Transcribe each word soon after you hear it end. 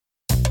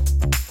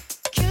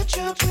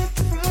Ketchup with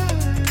the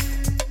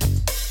fries.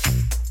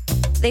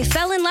 They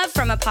fell in love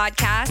from a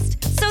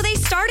podcast, so they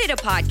started a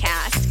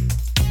podcast.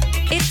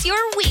 It's your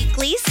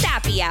weekly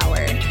Sappy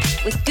Hour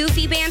with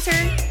goofy banter,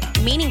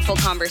 meaningful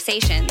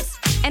conversations,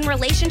 and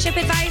relationship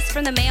advice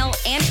from the male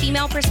and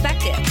female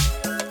perspective.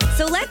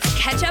 So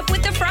let's catch up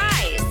with the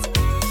Freys.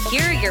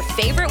 Here are your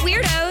favorite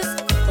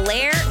weirdos,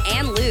 Blair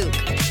and Luke.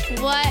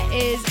 What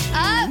is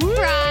up,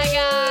 Fry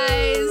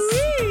guys?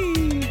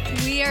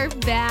 We are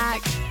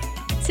back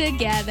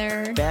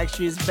together.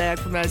 She's back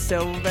from that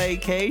summer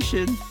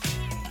vacation.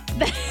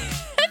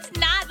 That's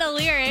not the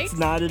lyrics. It's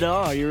not at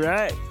all. You're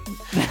right.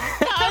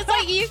 I was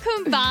like, you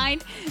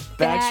combined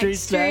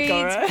Backstreet's back,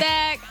 all right?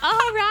 back, all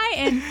right.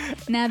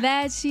 And now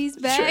that she's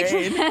back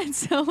Train. from that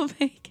soul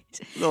vacation.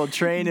 Little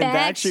Train and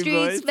Backstreet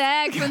Boys. Backstreet's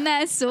back from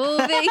that soul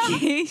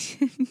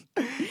vacation.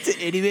 It's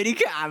an itty bitty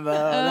combo.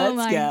 Oh Let's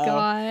my go.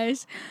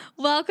 gosh.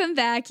 Welcome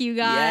back, you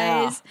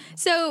guys. Yeah.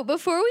 So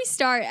before we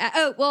start,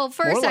 first,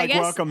 More like I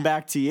guess. welcome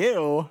back to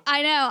you.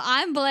 I know,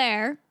 I'm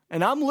Blair.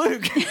 And I'm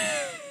Luke. Wait.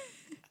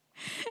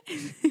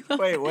 I don't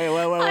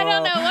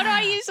know. What do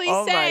I usually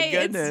Oh my say?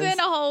 It's goodness. been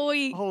a whole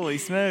week. Holy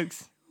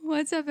smokes.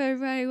 What's up,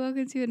 everybody?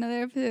 Welcome to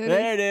another episode.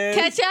 There it is.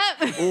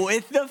 Ketchup.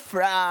 With the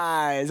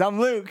Freys. I'm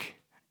Luke.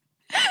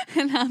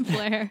 And I'm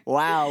Blair.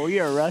 Wow,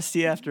 we are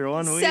rusty after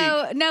 1 week.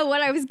 So, no,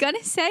 what I was going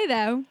to say,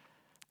 though,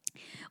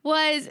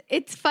 was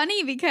it's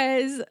funny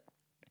because,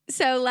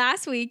 so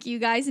last week, you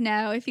guys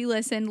know, if you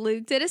listened,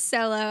 Luke did a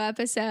solo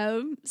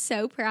episode.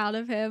 So proud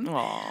of him.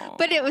 Aww.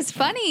 But it was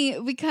funny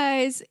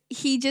because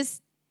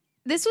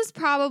this was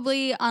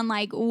probably on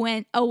like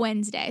a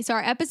Wednesday. So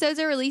our episodes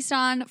are released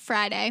on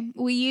Friday.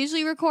 We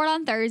usually record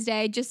on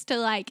Thursday just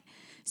to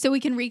so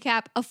we can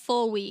recap a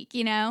full week,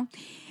 you know?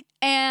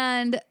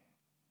 And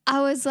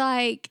I was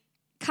like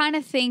kind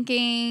of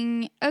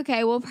thinking,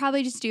 okay, we'll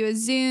probably just do a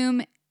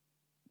Zoom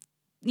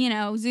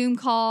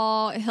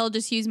call. He'll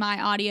just use my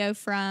audio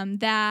from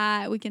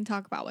that. We can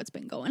talk about what's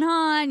been going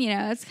on. You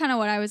know, that's kind of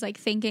what I was like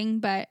thinking,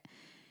 but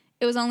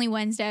it was only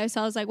Wednesday.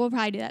 So I was like, we'll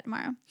probably do that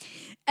tomorrow.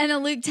 And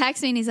then Luke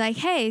texted me and he's like,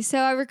 hey, so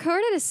I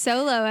recorded a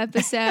solo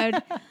episode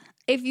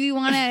if you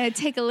want to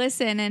take a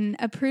listen and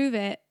approve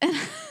it. And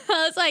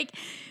I was like,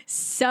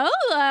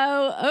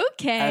 solo?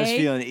 Okay. I was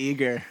feeling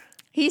eager.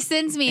 He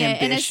sends me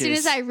it. And as soon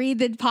as I read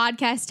the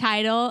podcast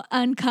title,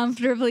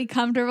 Uncomfortably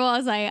Comfortable, I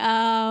was like,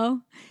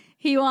 oh,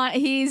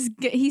 he's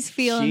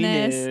feeling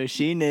this.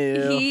 She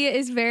knew. He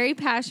is very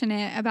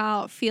passionate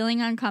about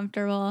feeling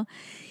uncomfortable.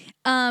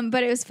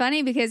 But it was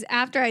funny because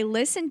after I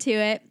listened to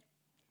it,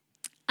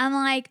 I'm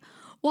like,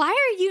 why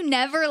are you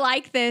never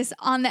like this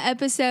on the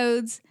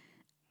episodes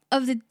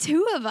of the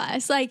two of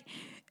us? Like,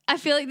 I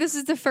feel like this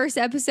is the first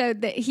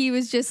episode that he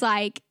was just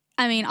like,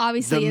 I mean,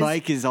 obviously. The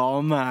mic is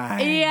all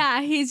mine. Yeah,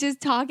 he's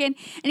just talking.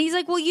 And he's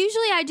like, well,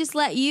 usually I just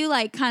let you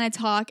like kind of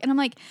talk. And I'm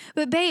like,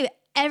 but babe,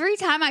 every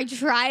time I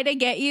try to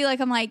get you,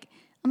 like, I'm like,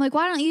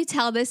 why don't you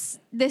tell this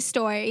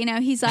story? You know,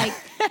 he's like,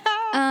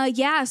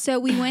 yeah, so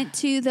we went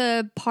to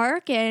the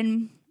park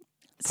and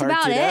that's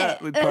about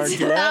it. We parked That's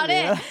it about up, it.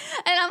 yeah.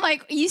 And I'm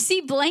like, you see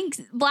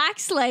black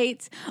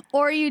slates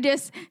or you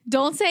just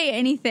don't say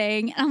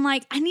anything. And I'm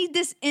like, I need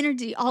this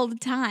energy all the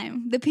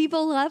time. The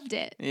people loved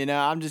it. You know,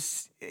 I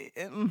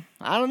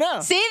don't know.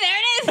 See, there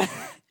it is.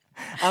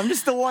 I'm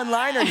just the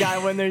one-liner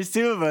guy when there's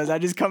two of us. I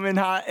just come in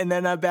hot and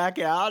then I back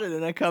out and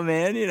then I come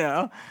in, you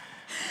know.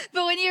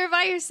 But when you were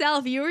by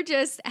yourself, you were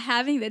just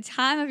having the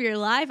time of your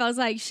life. I was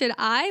like, should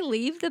I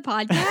leave the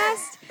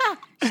podcast?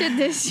 Should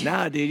this?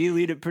 Nah, dude, you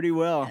lead it pretty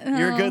well.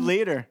 You're a good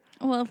leader.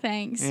 Well,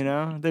 thanks. You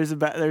know,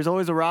 there's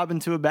always a Robin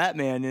to a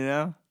Batman, you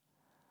know?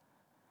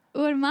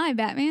 What am I,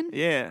 Batman?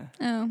 Yeah.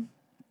 Oh.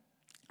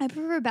 I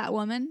prefer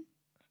Batwoman.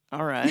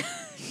 All right.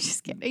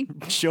 Just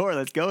kidding. Sure,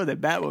 let's go with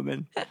it,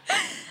 Batwoman.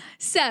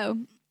 So,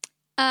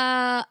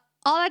 all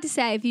that to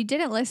say, if you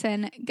didn't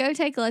listen, go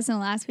take a listen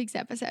to last week's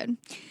episode.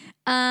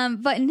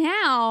 But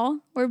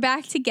now we're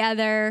back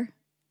together.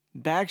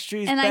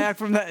 Backstreet's back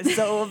from that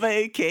summer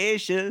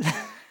vacation.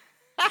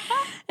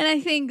 And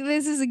I think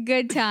this is a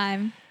good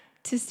time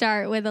to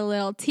start with a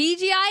little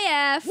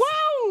TGIF.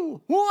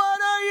 Whoa!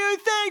 What are you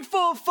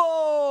thankful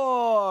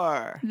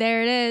for?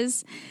 There it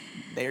is.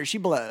 There she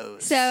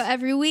blows. So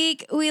every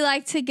week we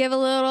like to give a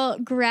little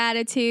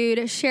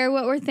gratitude, share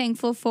what we're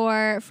thankful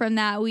for from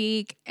that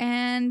week.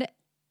 And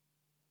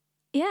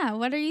yeah,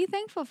 what are you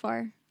thankful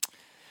for?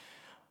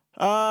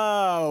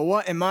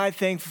 What am I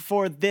thankful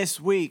for this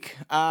week?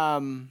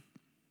 Actually,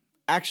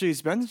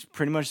 it's been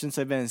pretty much since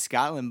I've been in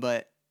Scotland,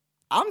 but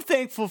I'm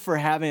thankful for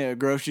having a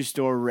grocery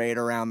store right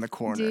around the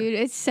corner. Dude,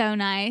 it's so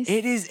nice.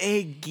 It is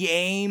a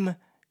game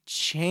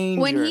changer.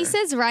 When he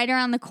says right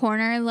around the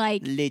corner,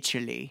 like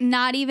literally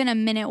not even a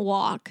minute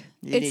walk.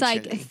 It's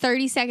like a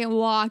 30-second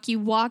walk. You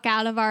walk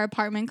out of our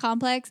apartment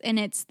complex and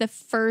it's the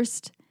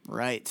first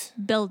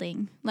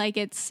building. Like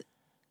it's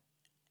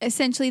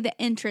essentially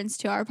the entrance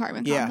to our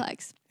apartment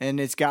complex. And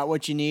it's got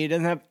what you need. It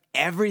doesn't have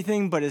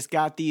everything, but it's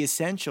got the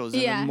essentials.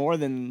 Yeah. And more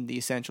than the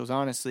essentials,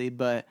 honestly.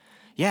 But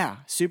yeah,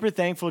 super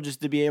thankful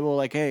just to be able,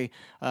 like, hey,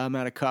 I'm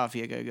out of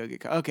coffee. I gotta go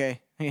get coffee.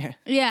 Okay.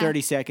 Yeah.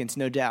 30 seconds,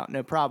 no doubt,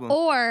 no problem.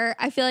 Or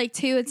I feel like,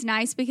 too, it's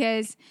nice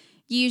because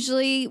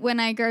usually when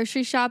I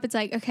grocery shop, it's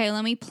like, okay,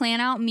 let me plan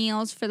out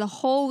meals for the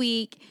whole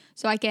week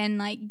so I can,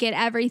 like, get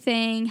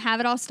everything, have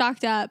it all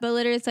stocked up. But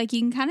literally, it's like you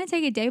can kind of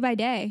take it day by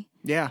day.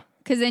 Yeah.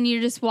 Because then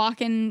you're just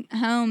walking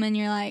home and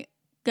you're like,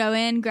 go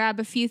in, grab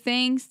a few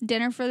things,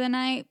 dinner for the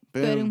night.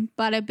 Boom.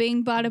 Bada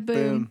bing, bada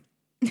boom.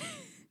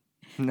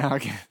 No,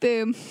 okay.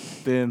 Boom.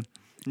 Boom.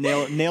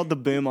 Nailed the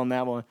boom on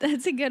that one.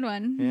 That's a good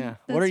one. Yeah.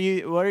 What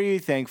are you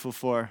thankful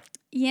for?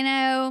 You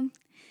know,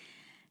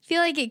 I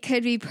feel like it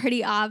could be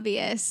pretty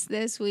obvious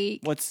this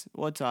week. What's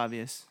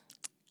obvious?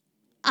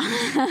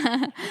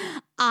 I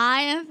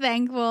am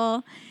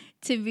thankful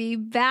to be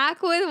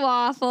back with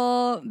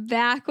Waffle,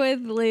 back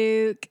with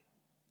Luke,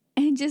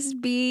 and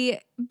just be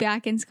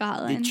back in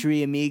Scotland. The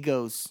Tree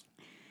Amigos.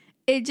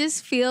 It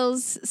just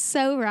feels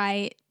so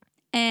right.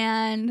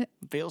 And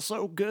Feels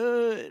so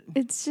good.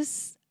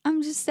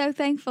 I'm just so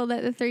thankful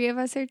that the three of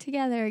us are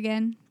together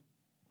again.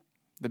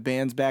 The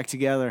band's back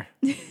together.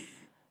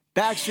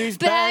 Backstreet's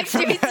back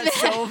from that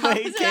soul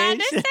vacation. I was about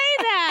to say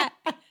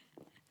that.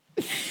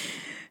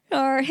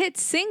 Our hit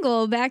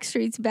single,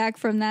 Backstreet's Back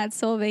from That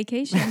Soul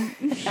Vacation,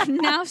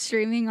 now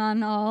streaming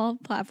on all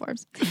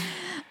platforms.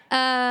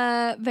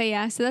 But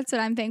yeah, so that's what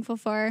I'm thankful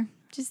for.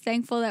 Just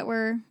thankful that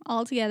we're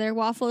all together.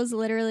 Waffle is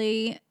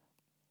literally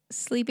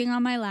sleeping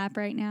on my lap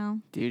right now.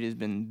 Dude has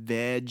been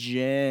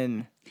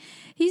vegging.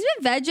 He's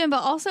been vegging,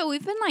 but also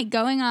we've been like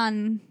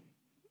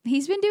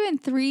he's been doing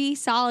 3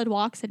 solid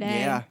walks a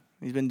day. Yeah,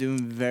 he's been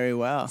doing very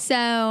well.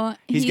 So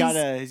he's got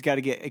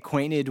to get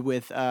acquainted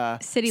with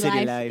city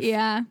life.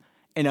 Yeah.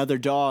 And other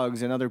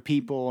dogs and other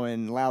people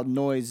and loud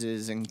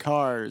noises and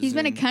cars. He's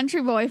been a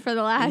country boy for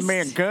the last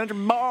country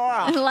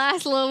boy.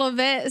 last little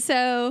bit,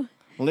 so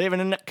living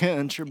in that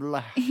country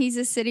life. He's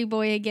a city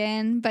boy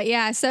again. But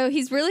yeah, so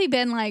he's really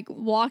been like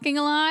walking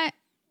a lot,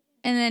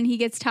 and then he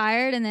gets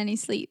tired and then he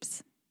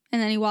sleeps. And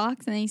then he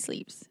walks and then he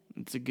sleeps.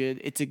 It's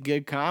a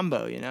good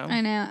combo, you know? I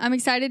know. I'm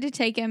excited to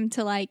take him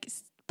to like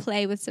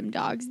play with some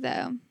dogs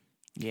though.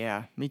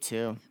 Yeah, me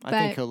too. I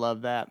think he'll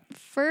love that.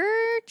 For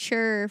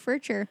sure.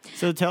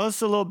 So tell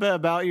us a little bit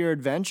about your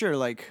adventure.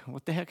 Like,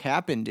 what the heck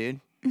happened,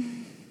 dude?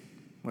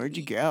 Where'd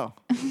you go?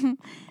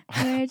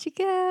 Where'd you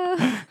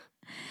go?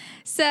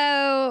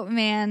 So,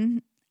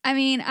 man, I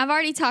mean, I've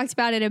already talked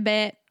about it a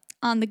bit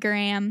on the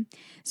gram,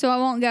 so I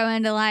won't go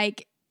into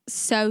like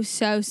so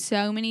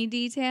many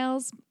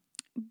details,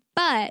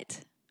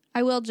 but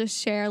I will just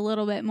share a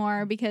little bit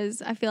more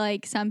because I feel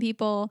like some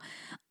people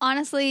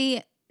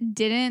honestly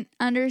didn't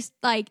understand,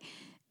 like,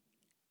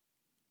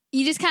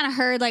 you just kind of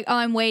heard like, oh,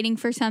 I'm waiting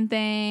for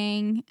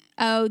something.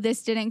 Oh,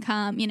 this didn't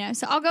come, you know.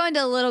 So I'll go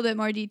into a little bit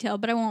more detail,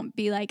 but I won't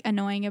be like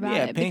annoying about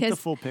it. Paint because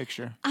the full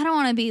picture. I don't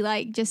want to be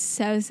like just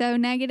so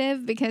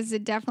negative because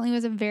it definitely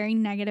was a very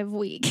negative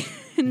week.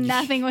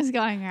 Nothing was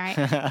going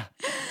right.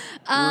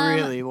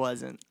 Really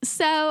wasn't.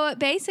 So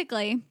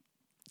basically,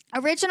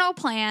 original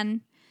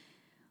plan,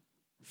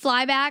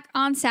 fly back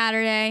on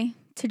Saturday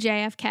to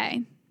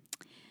JFK.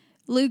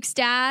 Luke's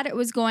dad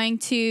was going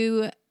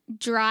to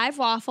drive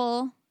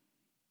Waffle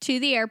to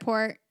the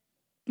airport,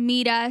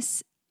 meet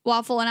us.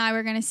 Waffle and I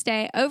were going to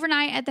stay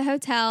overnight at the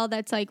hotel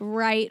that's like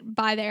right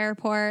by the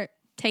airport,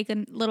 take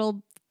a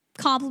little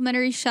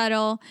complimentary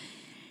shuttle,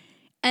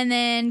 and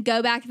then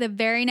go back the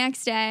very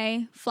next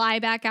day, fly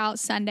back out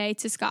Sunday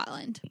to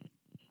Scotland.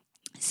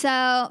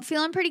 So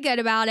feeling pretty good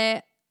about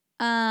it.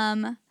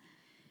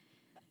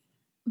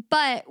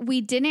 But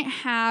we didn't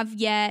have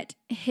yet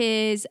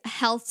his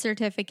health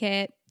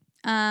certificate.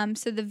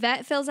 So the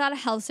vet fills out a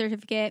health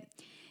certificate,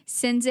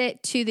 sends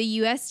it to the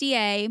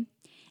USDA,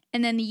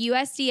 and then the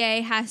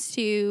USDA has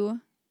to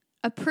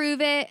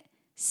approve it,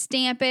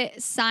 stamp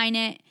it, sign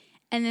it,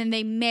 and then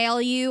they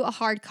mail you a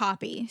hard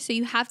copy. So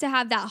you have to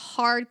have that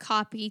hard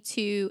copy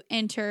to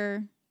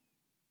enter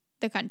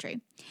the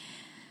country.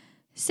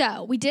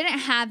 So we didn't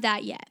have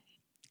that yet,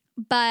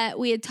 but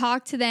we had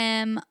talked to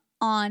them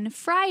on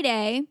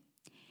Friday,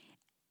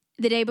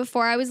 the day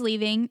before I was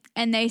leaving,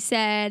 and they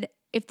said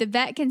if the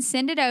vet can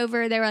send it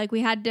over, they were like,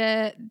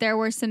 there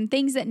were some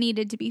things that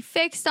needed to be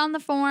fixed on the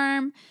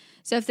form.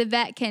 So if the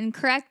vet can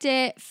correct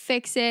it,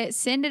 fix it,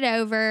 send it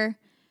over,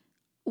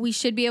 we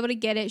should be able to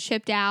get it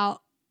shipped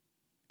out,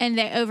 and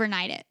they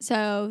overnight it.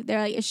 So they're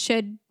like, it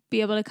should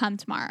be able to come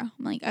tomorrow.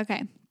 I'm like,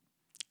 okay.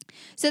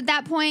 So at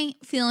that point,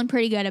 feeling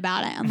pretty good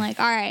about it. I'm like,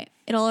 all right,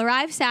 it'll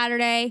arrive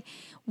Saturday.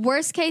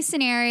 Worst case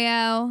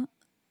scenario,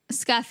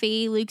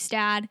 Scuffy, Luke's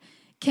dad,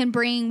 can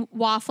bring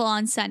Waffle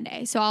on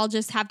Sunday. So I'll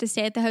just have to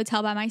stay at the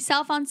hotel by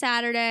myself on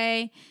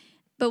Saturday,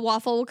 but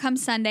Waffle will come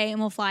Sunday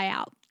and we'll fly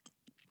out.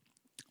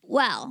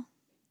 Well,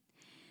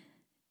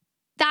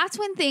 that's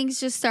when things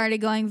just started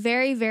going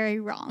very, very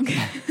wrong,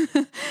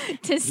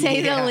 to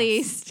say the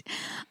least.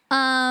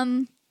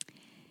 I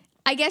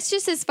guess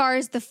just as far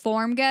as the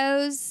form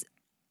goes,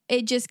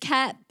 it just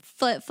kept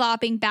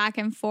flip-flopping back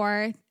and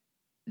forth.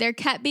 There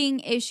kept being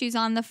issues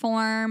on the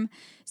form,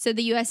 so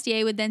the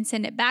USDA would then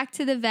send it back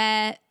to the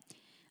vet.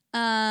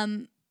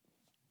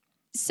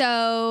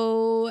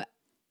 So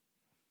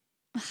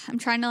I'm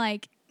trying to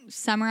like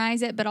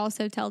summarize it, but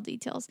also tell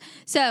details.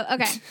 So,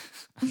 okay.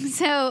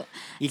 So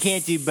you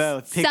can't do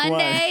both. Pick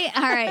Sunday,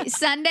 one. all right.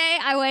 Sunday,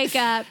 I wake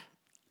up,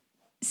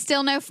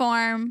 still no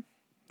form.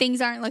 Things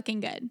aren't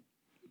looking good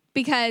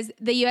because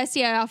the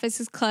USDA office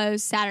is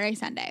closed Saturday,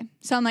 Sunday.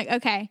 So I'm like,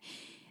 okay,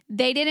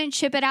 they didn't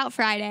ship it out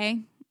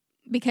Friday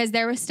because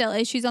there were still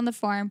issues on the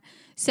form.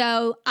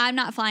 So I'm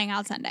not flying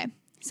out Sunday.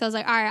 So I was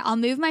like, all right, I'll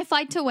move my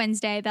flight to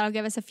Wednesday. That'll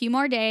give us a few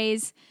more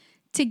days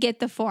to get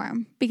the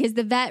form because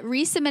the vet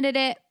resubmitted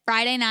it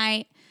Friday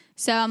night.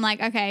 So I'm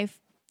like, okay,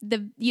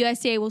 the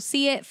USDA will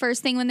see it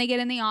first thing when they get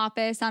in the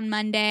office on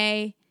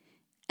Monday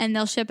and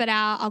they'll ship it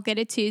out. I'll get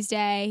it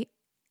Tuesday.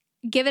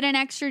 Give it an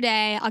extra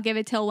day. I'll give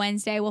it till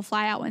Wednesday. We'll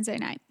fly out Wednesday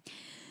night.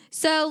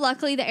 So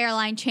luckily the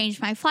airline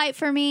changed my flight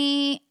for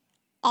me.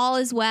 All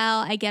is well.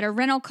 I get a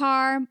rental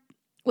car,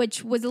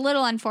 which was a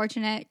little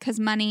unfortunate because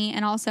money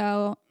and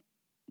also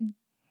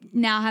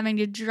now having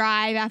to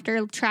drive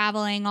after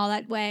traveling all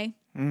that way.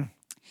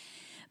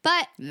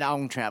 But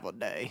long travel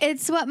day.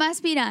 It's what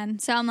must be done.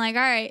 So I'm like,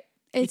 all right,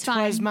 it's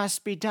fine. It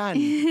must be done.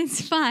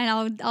 It's fine.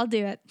 I'll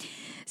do it.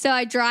 So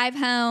I drive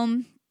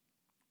home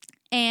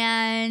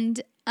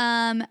and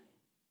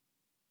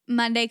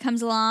Monday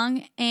comes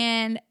along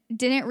and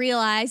didn't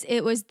realize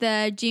it was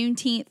the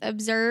Juneteenth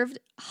observed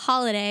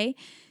holiday.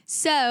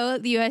 So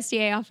the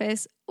USDA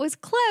office was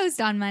closed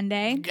on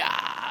Monday.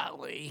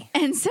 Golly.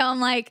 And so I'm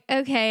like,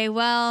 okay,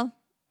 well,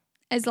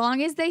 as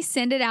long as they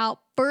send it out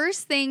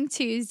first thing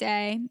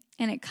Tuesday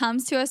and it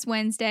comes to us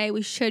Wednesday,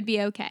 we should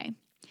be okay.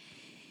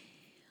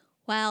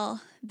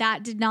 Well,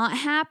 that did not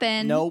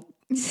happen. Nope.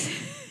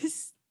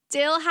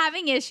 Still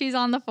having issues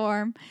on the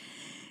form.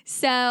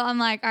 So I'm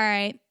like, all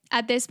right,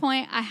 at this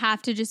point, I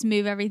have to just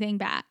move everything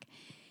back.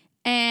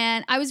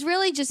 And I was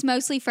really just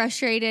mostly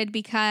frustrated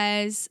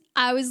because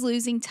I was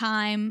losing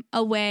time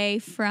away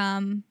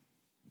from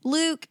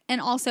Luke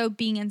and also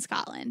being in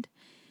Scotland.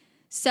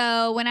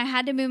 So when I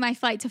had to move my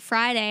flight to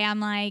Friday, I'm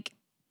like,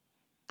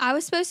 I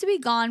was supposed to be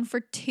gone for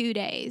 2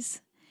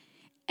 days.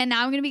 And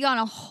now I'm going to be gone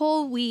a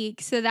whole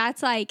week. So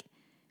that's like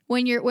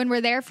when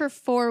we're there for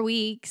 4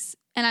 weeks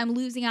and I'm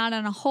losing out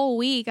on a whole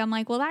week, I'm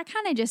like, well, that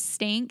kind of just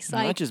stinks.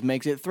 Like, that just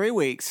makes it 3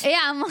 weeks. Yeah.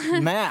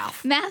 I'm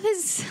Math. Math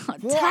is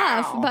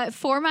tough, but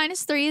 4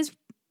 minus 1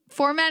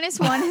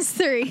 is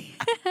 3.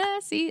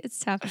 See, it's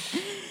tough.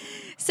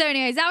 So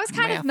anyways, that was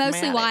kind of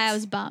mostly why I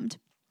was bummed.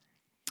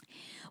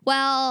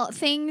 Well,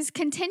 things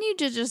continued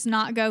to just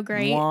not go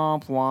great.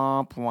 Womp,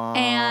 womp, womp.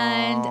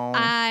 And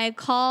I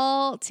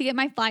call to get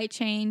my flight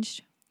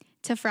changed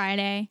to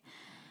Friday.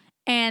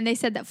 And they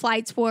said that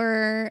flights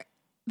were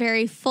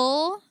very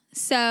full.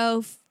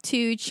 So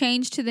to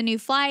change to the new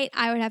flight,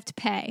 I would have to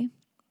pay.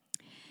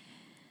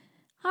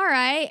 All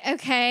right.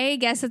 Okay.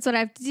 Guess that's what I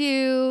have to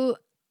do.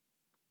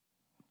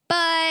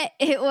 But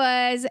it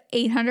was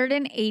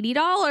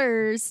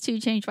 $880 to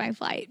change my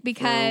flight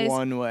because for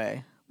one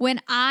way. When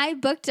I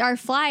booked our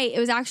flight, it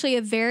was actually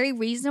a very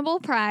reasonable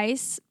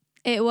price.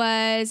 It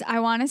was, I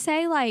want to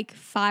say, like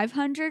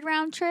 $500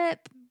 round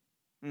trip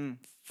from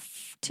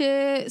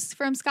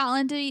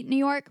Scotland to New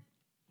York.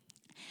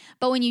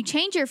 But when you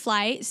change your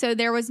flight, so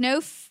there was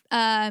no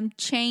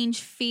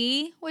change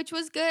fee, which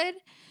was good,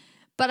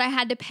 but I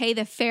had to pay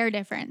the fare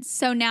difference.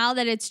 So now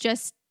that it's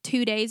just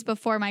 2 days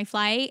before my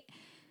flight,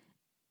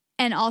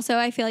 and also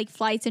I feel like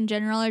flights in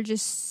general are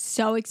just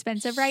so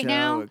expensive right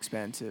now. So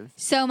expensive.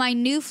 So my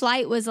new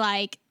flight was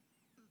like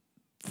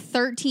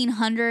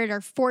 $1,300 or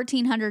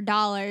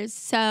 $1,400.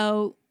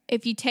 So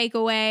if you take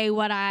away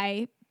what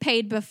I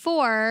paid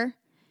before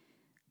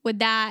with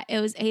that,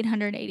 it was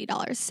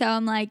 $880. So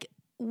I'm like,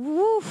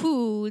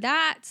 woohoo,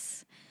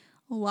 that's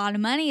a lot of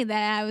money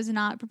that I was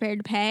not prepared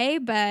to pay,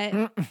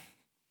 but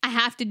I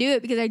have to do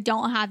it because I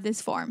don't have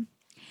this form.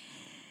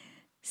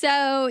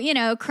 So,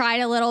 cried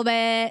a little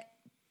bit.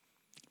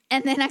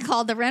 And then I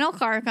called the rental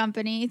car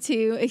company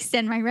to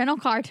extend my rental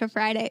car to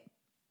Friday.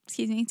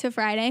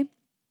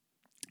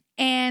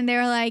 And they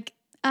were like,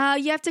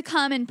 you have to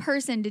come in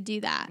person to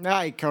do that.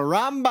 Ay,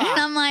 caramba. And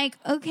I'm like,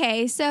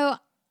 okay, so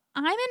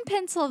I'm in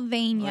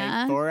Pennsylvania.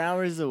 Like 4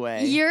 hours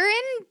away. You're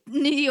in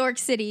New York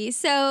City.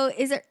 So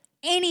is there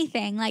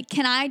anything? Like,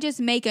 can I just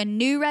make a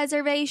new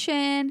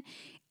reservation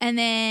and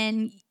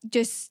then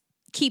just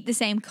keep the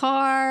same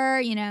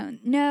car?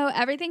 No,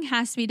 everything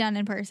has to be done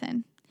in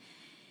person.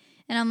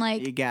 And I'm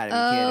like, you gotta be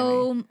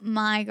kidding me.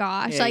 My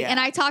gosh. And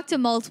I talked to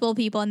multiple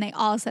people and they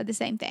all said the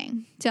same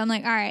thing. So I'm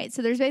like, all right,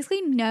 so there's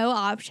basically no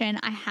option.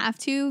 I have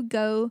to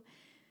go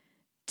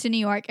to New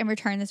York and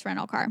return this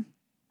rental car.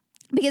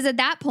 Because at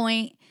that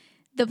point,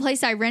 the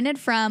place I rented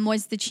from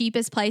was the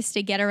cheapest place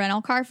to get a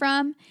rental car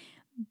from.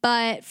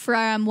 But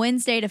from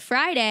Wednesday to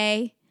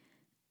Friday,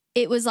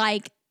 it was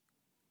like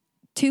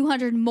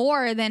 $200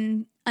 more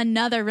than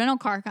another rental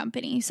car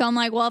company. So I'm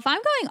like, well, if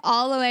I'm going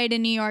all the way to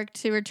New York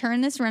to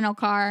return this rental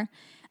car,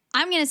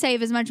 I'm going to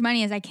save as much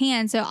money as I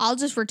can. So I'll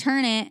just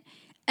return it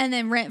and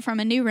then rent from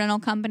a new rental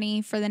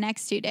company for the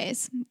next 2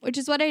 days, which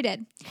is what I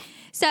did.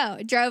 So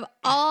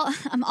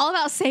I'm all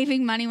about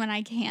saving money when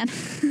I can,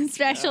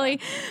 especially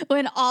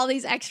when all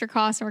these extra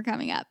costs were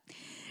coming up.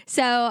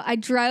 So I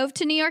drove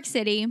to New York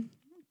City,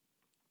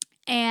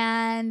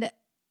 and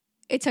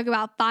it took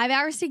about 5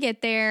 hours to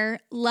get there.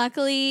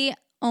 Luckily,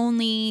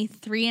 only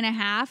 3.5,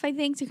 I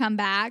think, to come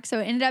back. So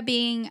it ended up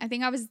being,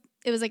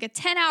 it was like a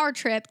 10-hour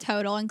trip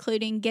total,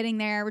 including getting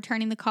there,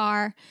 returning the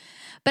car.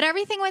 But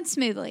everything went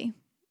smoothly.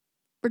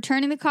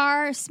 Returning the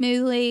car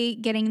smoothly,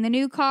 getting the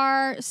new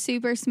car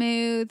super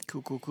smooth.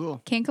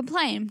 Cool. Can't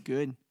complain.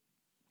 Good.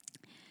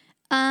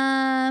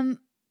 And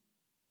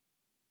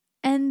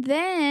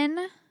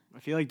then I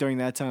feel like during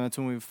that time, that's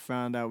when we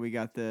found out we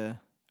got it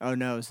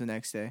was the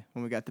next day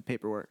when we got the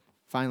paperwork.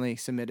 Finally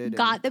submitted.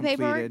 Got the completed.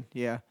 paperwork?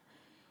 Yeah.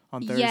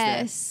 On Thursday.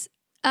 Yes.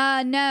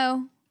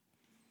 No.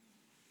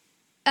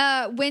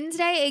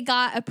 Wednesday it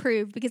got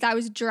approved because I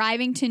was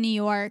driving to New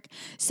York.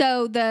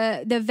 So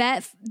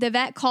the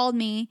vet called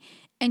me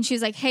and she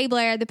was like, "Hey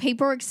Blair, the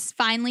paperwork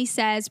finally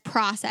says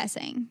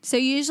processing." So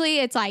usually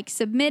it's like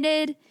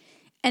submitted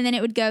and then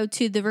it would go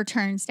to the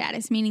return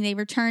status, meaning they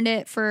returned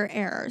it for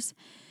errors.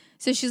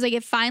 So she's like,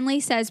 "It finally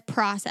says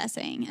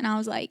processing." And I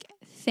was like,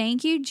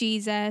 "Thank you,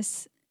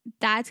 Jesus.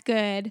 That's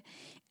good."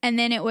 And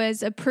then it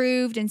was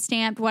approved and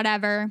stamped,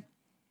 whatever.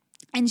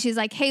 And she's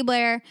like, "Hey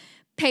Blair,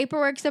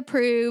 paperwork's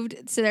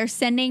approved, so they're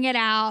sending it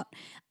out.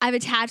 I've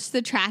attached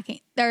the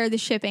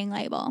shipping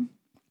label,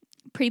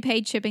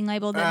 prepaid shipping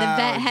label that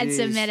the vet had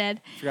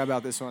submitted." Forgot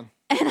about this one.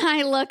 And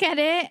I look at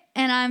it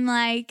and I'm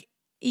like,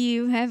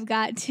 "You have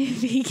got to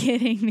be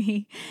kidding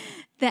me."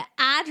 The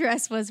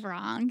address was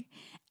wrong.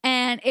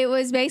 And it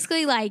was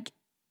basically like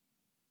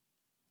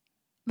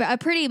a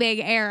pretty big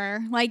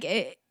error. Like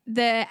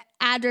the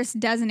address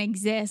doesn't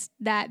exist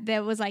that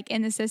was like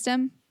in the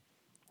system.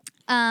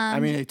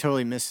 I mean, I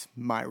totally missed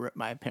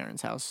my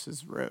parents'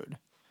 house's road.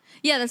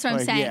 Yeah, that's what I'm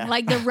saying. Yeah.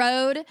 Like the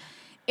road,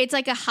 it's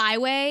like a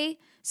highway.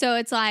 So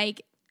it's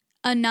like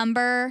a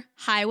number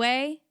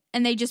highway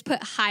and they just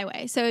put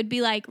highway. So it'd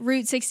be like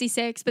Route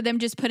 66, but them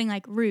just putting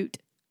like route,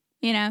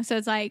 you know? So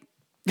it's like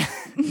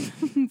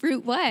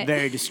route what?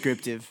 Very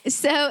descriptive.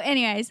 So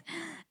anyways,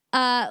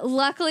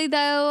 luckily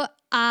though,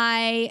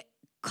 I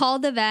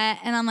called the vet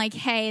and I'm like,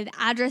 "Hey, the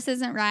address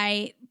isn't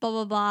right, blah,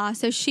 blah, blah."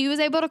 So she was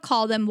able to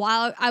call them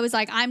while I was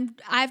like, I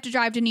have to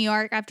drive to New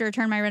York. I have to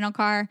return my rental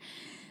car.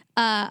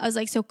 I was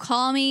like, "So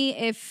call me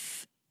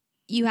if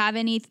you have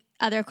any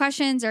other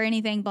questions or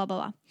anything, blah, blah,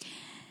 blah."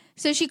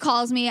 So she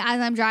calls me as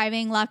I'm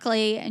driving,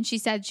 luckily, and she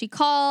said she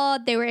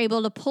called. They were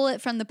able to pull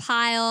it from the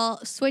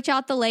pile, switch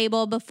out the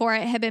label before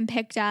it had been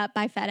picked up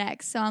by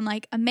FedEx. So I'm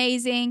like,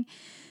 amazing.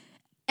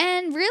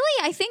 And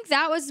really, I think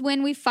that was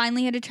when we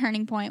finally hit a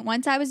turning point.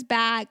 Once I was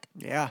back,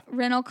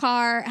 rental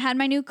car, had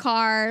my new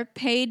car,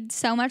 paid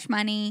so much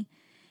money.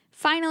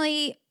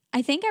 Finally,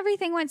 I think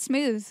everything went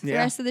smooth the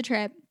rest of the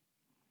trip.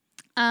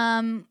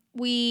 Waffle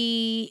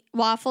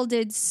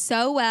did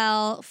so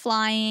well,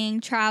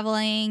 flying,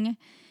 traveling.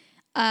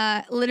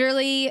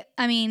 Literally,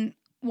 I mean,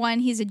 one,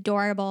 he's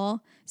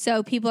adorable.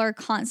 So people are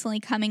constantly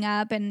coming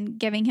up and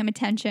giving him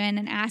attention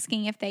and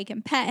asking if they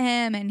can pet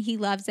him, and he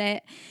loves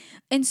it.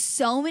 And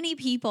so many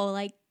people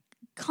like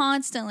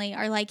constantly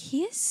are like,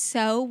 "He is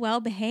so well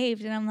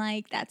behaved." And I'm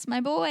like, "That's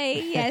my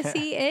boy." Yes,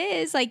 he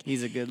is. Like,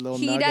 he's a good little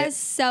he nugget. does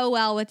so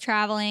well with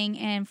traveling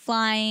and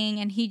flying,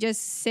 and he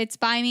just sits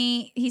by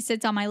me. He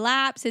sits on my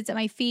lap, sits at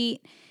my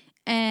feet,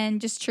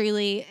 and just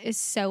truly is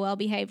so well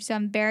behaved. So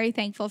I'm very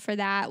thankful for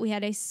that. We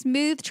had a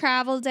smooth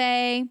travel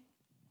day.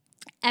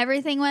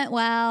 Everything went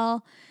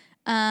well.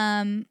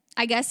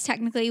 I guess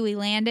technically we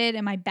landed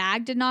and my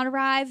bag did not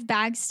arrive.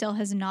 Bag still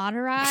has not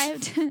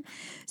arrived.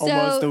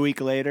 Almost a week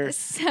later.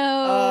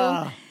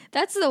 So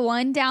that's the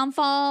one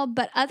downfall.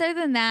 But other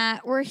than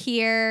that, we're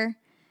here.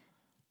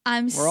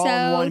 I'm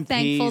so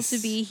thankful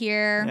to be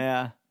here.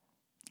 Yeah.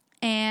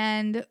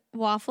 And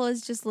Waffle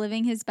is just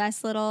living his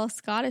best little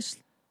Scottish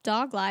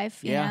dog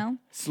life, you know?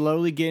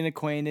 Slowly getting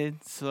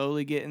acquainted,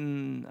 slowly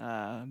getting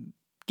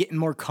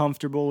more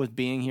comfortable with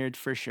being here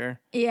for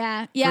sure.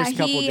 Yeah. First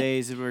couple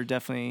days were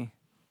definitely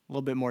a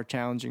little bit more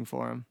challenging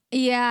for him.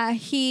 Yeah,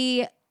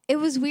 it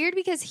was weird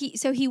because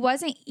he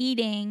wasn't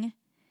eating,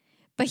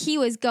 but he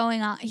was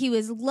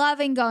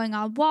loving going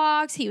on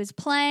walks, he was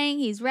playing,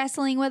 he's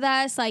wrestling with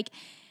us. Like,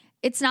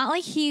 it's not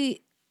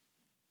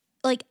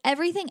like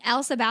everything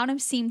else about him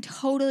seemed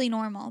totally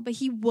normal, but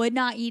he would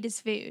not eat his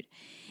food.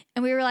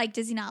 And we were like,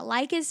 does he not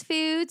like his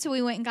food? So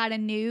we went and got a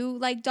new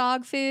like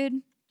dog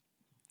food.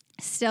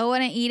 Still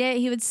wouldn't eat it.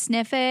 He would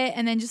sniff it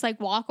and then just like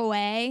walk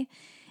away.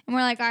 And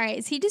we're like, all right,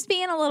 is he just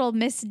being a little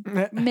Miss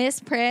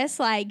Priss,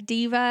 like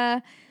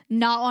diva,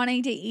 not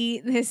wanting to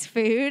eat this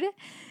food?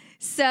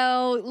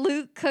 So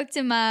Luke cooked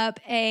him up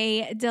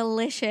a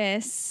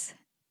delicious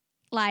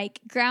like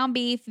ground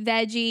beef,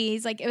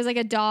 veggies, like it was like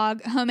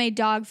a homemade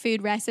dog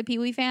food recipe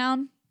we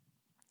found.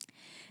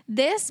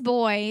 This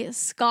boy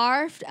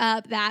scarfed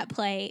up that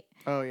plate.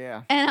 Oh,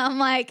 yeah. And I'm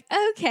like,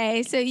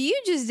 okay, so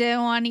you just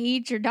didn't want to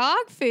eat your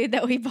dog food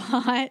that we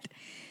bought.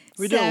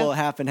 We did a little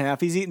half and half.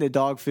 He's eating the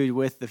dog food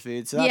with the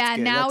food, so that's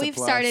good. Now that's we've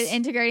started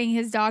integrating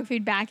his dog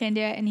food back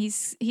into it, and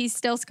he's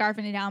still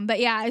scarfing it down.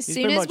 But yeah, as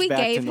soon as we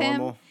gave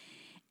him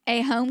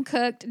a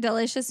home-cooked,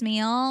 delicious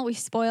meal, we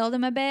spoiled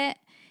him a bit.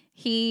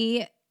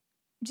 he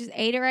just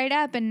ate it right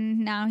up, and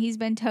now he's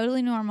been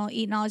totally normal,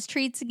 eating all his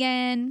treats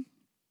again.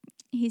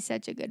 He's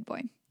such a good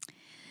boy.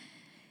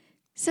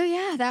 So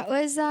yeah, that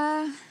was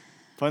fun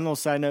little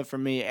side note for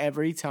me.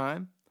 Every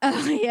time.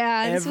 Oh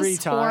yeah, every this was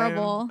time.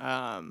 horrible.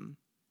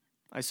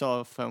 I saw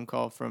a phone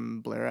call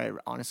from Blair. I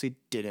honestly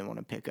didn't want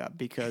to pick up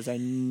because I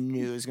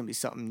knew it was gonna be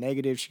something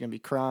negative. She's gonna be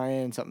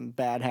crying. Something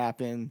bad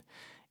happened.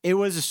 It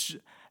was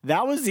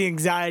that was the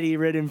anxiety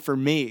ridden for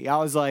me. I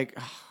was like,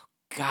 oh,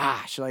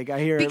 gosh, like I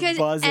hear because it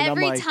buzzing.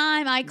 Every I'm like,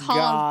 time I called,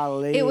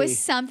 golly. it was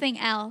something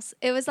else.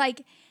 It was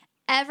like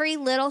every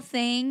little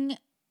thing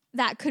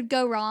that could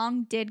go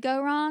wrong did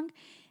go wrong.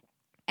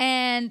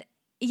 And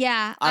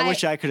yeah, I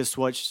wish I could have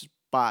switched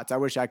spots. I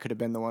wish I could have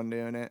been the one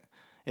doing it.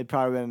 It'd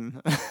probably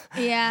been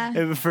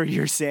yeah for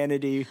your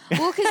sanity.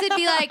 Well, because it'd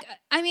be like,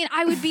 I mean,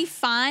 I would be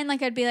fine.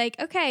 Like I'd be like,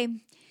 okay,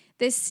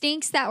 this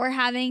stinks that we're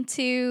having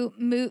to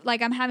move.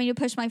 Like I'm having to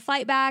push my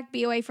flight back,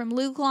 be away from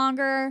Luke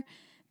longer,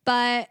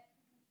 but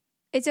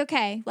it's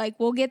okay. Like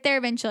we'll get there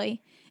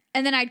eventually.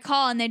 And then I'd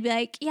call and they'd be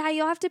like, yeah,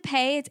 you'll have to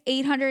pay. It's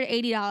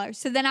 $880.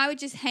 So then I would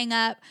just hang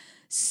up,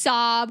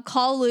 sob,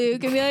 call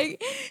Luke and be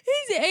like,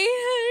 it's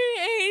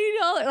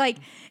 $880. Like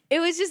it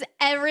was just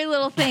every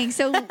little thing.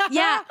 So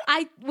yeah,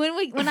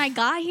 when I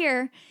got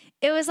here,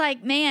 it was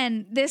like,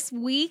 man, this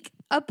week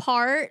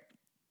apart,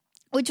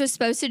 which was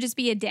supposed to just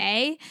be a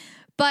day,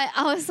 but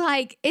I was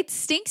like, it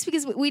stinks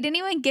because we didn't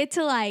even get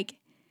to like,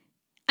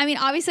 I mean,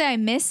 obviously I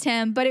missed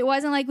him, but it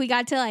wasn't like we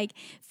got to like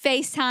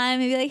FaceTime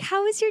and be like,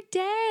 how was your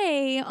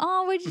day?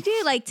 Oh, what'd you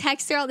do? Like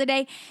text throughout the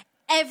day.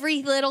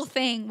 Every little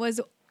thing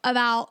was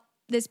about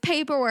this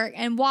paperwork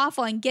and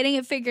Waffle and getting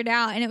it figured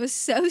out. And it was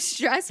so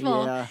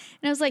stressful. Yeah.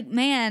 And I was like,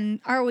 man,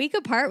 our week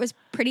apart was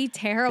pretty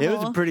terrible. It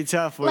was a pretty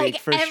tough week, like,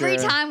 for sure. Every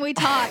time we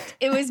talked,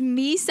 it was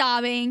me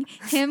sobbing,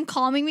 him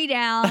calming me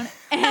down,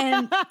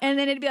 and then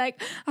it'd be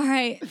like, all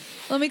right,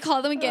 let me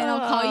call them again. I'll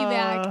call you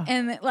back.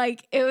 And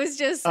like, it was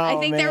just, I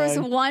think there was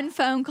one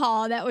phone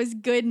call that was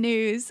good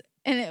news.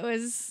 And it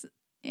was,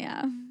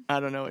 yeah. I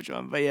don't know which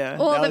one, but yeah.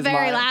 Well, the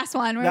very last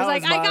one where it was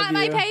like, I got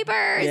my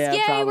papers. Yeah,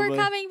 Yay, probably. we're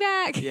coming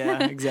back.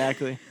 Yeah,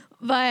 exactly.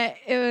 But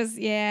it was,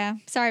 yeah.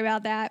 Sorry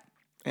about that.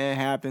 It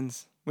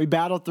happens. We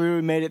battled through,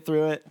 we made it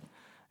through it,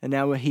 and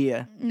now we're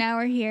here. Now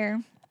we're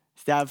here.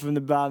 Start from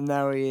the bottom,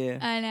 now we're here.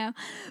 I know.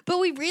 But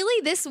we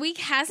really, this week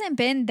hasn't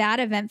been that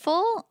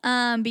eventful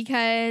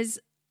because,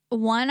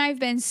 one, I've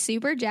been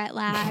super jet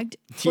lagged.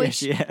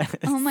 Yes, yes.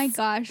 Oh my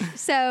gosh.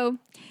 So...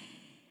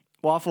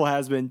 Waffle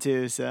has been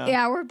too, so.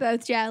 Yeah, we're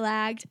both jet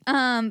lagged.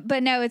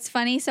 But no, it's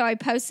funny. So I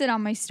posted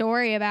on my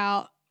story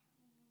about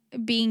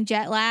being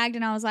jet lagged,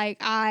 and I was like,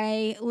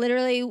 I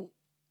literally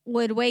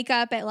would wake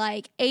up at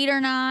like 8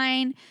 or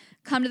 9,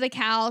 come to the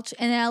couch,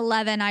 and then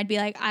 11, I'd be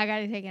like, I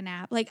gotta take a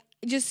nap. Like,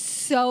 just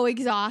so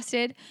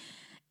exhausted.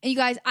 And you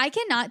guys, I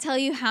cannot tell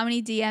you how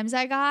many DMs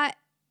I got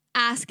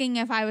asking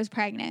if I was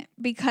pregnant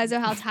because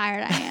of how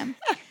tired I am.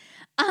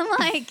 I'm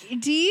like,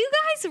 do you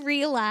guys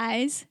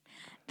realize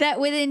that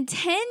within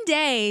 10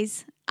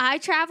 days, I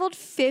traveled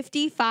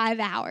 55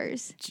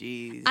 hours.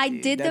 Jeez. I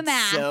did the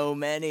math. So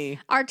many.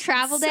 Our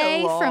travel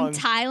day from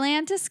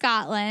Thailand to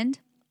Scotland.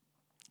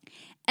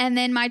 And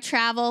then my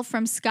travel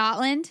from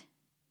Scotland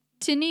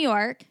to New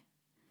York.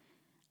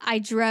 I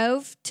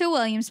drove to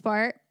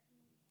Williamsport.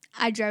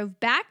 I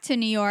drove back to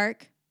New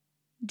York.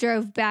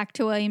 Drove back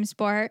to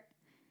Williamsport.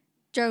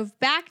 Drove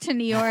back to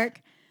New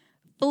York.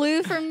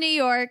 Flew from New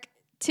York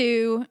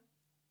to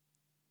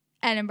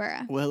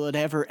Edinburgh. Will it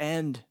ever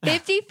end?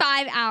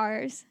 55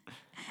 hours.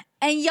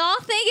 And y'all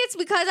think it's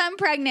because I'm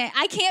pregnant.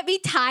 I can't be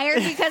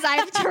tired because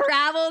I've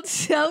traveled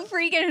so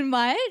freaking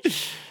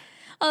much.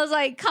 I was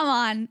like, come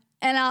on.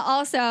 And I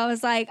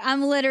was like,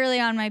 I'm literally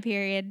on my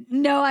period.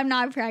 No, I'm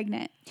not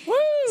pregnant. Woo!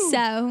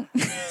 So.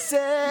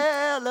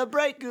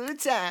 Celebrate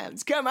good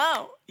times. Come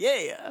on.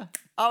 Yeah.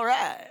 All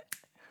right.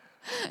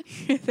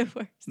 You're the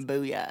worst.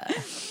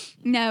 Booyah.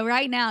 No,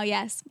 right now,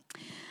 yes.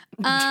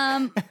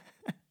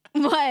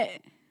 What?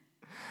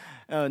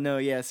 Oh, no,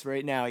 yes.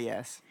 Right now,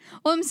 yes.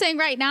 Well, I'm saying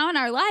right now in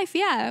our life,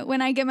 yeah.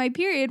 When I get my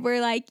period, we're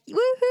like,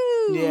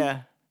 woohoo.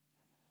 Yeah.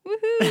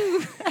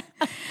 Woohoo.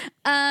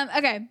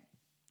 Okay.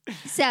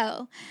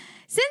 So,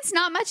 since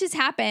not much has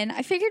happened,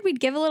 I figured we'd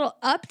give a little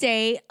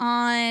update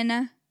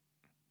on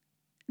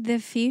the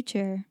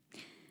future.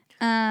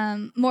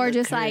 More the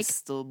just like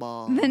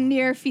ball. the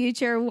near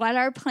future, what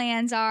our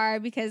plans are,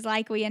 because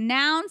like we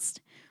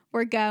announced,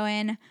 we're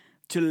going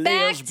back to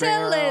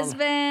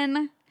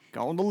Lisbon.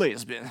 Going to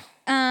Lisbon.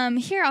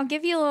 Here, I'll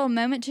give you a little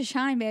moment to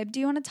shine, babe. Do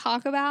you want to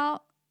talk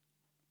about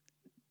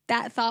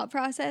that thought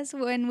process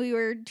when we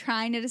were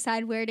trying to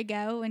decide where to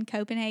go when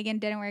Copenhagen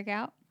didn't work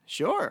out?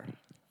 Sure.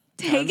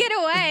 Take it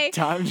away.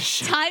 Time to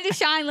shine. Time to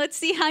shine. Let's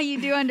see how you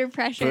do under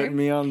pressure. Putting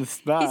me on the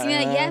spot. He's gonna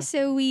be like, yeah,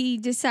 so we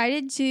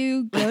decided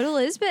to go to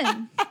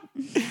Lisbon.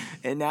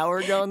 And now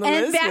we're going to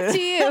and Lisbon. back to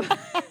you.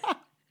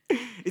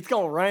 It's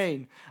going to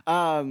rain.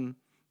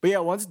 But yeah,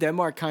 once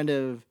Denmark kind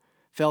of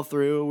fell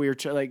through, we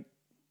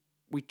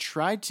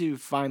tried to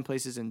find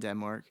places in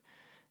Denmark.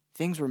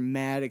 Things were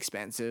mad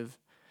expensive.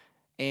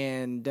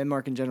 and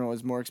Denmark in general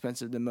is more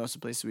expensive than most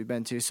of the places we've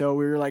been to. So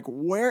we were like,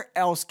 where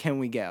else can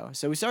we go?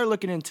 So we started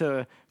looking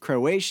into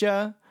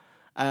Croatia,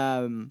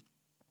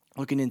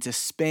 looking into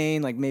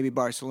Spain, like maybe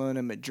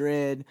Barcelona,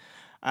 Madrid,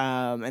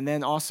 and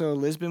then also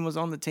Lisbon was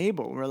on the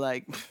table. We're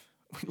like,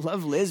 we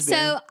love Lisbon.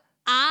 So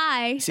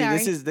this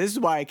is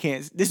why I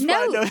can't. This is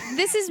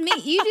me.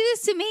 You do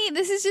this to me.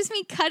 This is just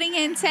me cutting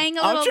in, saying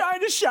a little. I'm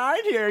trying to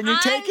shine here, and you're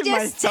taking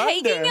my thunder.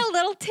 I'm just taking a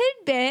little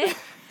tidbit.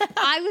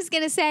 I was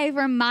gonna say,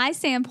 from my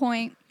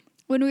standpoint,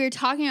 when we were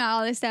talking about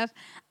all this stuff,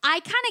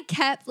 I kind of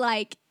kept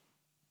like,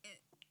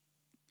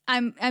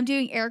 I'm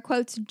doing air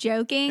quotes,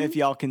 joking. If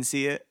y'all can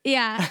see it,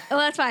 yeah. Well,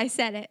 that's why I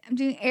said it. I'm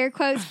doing air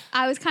quotes.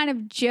 I was kind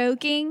of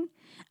joking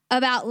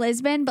about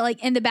Lisbon, but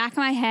like in the back of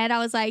my head, I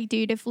was like,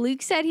 dude, if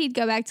Luke said he'd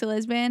go back to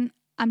Lisbon,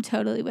 I'm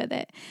totally with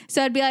it.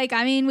 So I'd be like,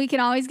 I mean, we can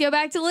always go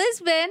back to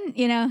Lisbon,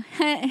 you know,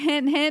 hint,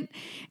 hint, hint.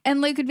 And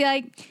Luke would be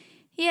like,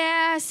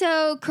 yeah,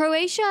 so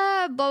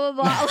Croatia, blah,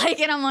 blah, blah. Like,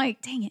 and I'm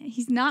like, dang it,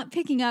 he's not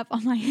picking up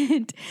on my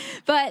hint.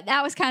 But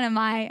that was kind of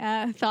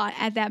my thought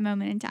at that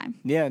moment in time.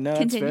 Yeah, no,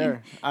 Continue.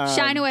 That's fair.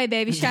 Shine away,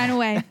 baby, shine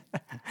away.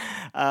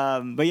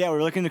 But yeah,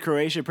 we're looking to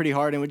Croatia pretty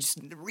hard, and we just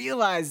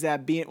realized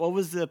that what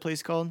was the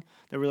place called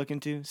that we're looking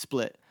to?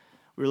 Split.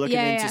 We were looking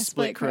into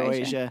Split,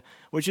 Croatia,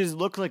 which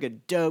looked like a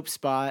dope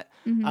spot.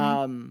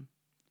 Mm-hmm.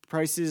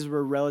 Prices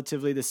were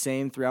relatively the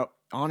same throughout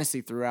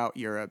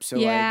Europe. So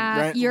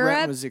like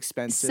rent was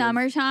expensive.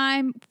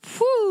 Summertime,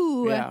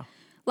 whew. Yeah.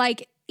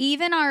 Like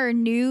even our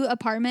new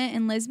apartment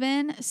in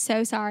Lisbon.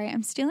 So sorry,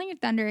 I'm stealing your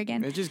thunder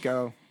again. Just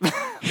go.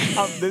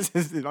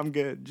 I'm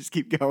good. Just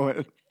keep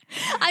going.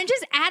 I'm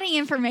just adding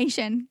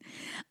information.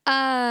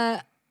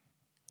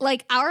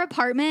 Like our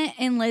apartment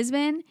in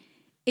Lisbon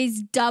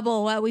is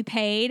double what we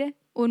paid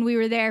when we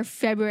were there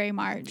February,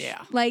 March.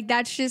 Yeah. Like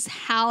that's just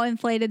how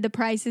inflated the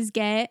prices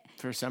get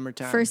for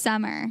summertime. For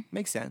summer.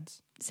 Makes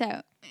sense.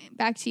 So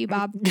back to you,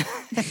 Bob.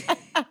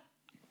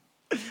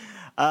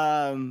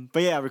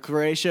 But yeah,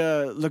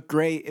 Croatia looked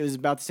great. It was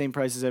about the same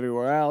price as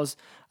everywhere else.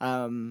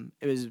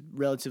 It was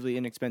relatively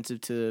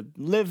inexpensive to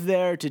live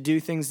there, to do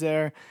things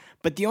there.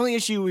 But the only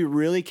issue we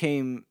really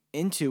came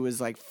into was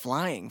like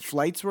flying.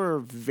 Flights were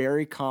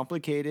very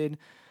complicated,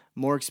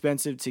 more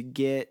expensive to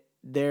get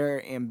there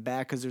and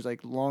back because there's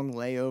like long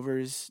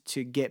layovers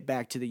to get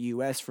back to the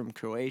U.S. from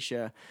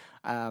Croatia.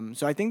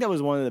 So I think that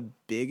was one of the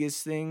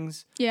biggest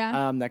things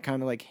that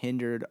kind of like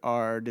hindered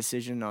our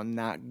decision on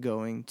not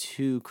going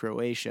to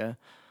Croatia.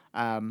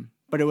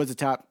 But it was a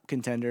top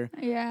contender.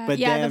 Yeah. But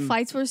the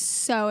flights were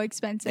so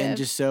expensive. And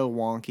just so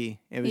wonky.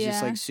 It was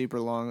just like super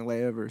long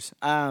layovers.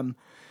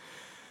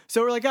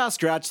 So we're like, I'll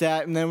scratch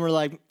that. And then we're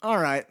like, all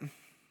right,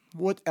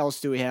 what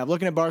else do we have?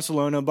 Looking at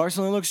Barcelona.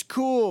 Barcelona looks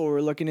cool. We're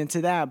looking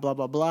into that, blah,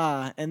 blah,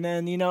 blah. And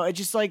then, you know, it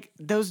just like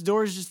those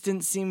doors just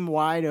didn't seem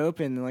wide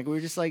open. Like we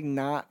were just like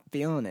not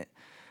feeling it.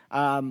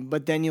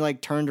 But then you like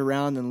turned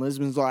around and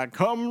Lisbon's like,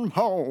 come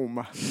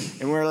home.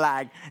 And we're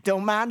like,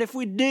 don't mind if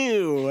we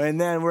do. And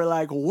then we're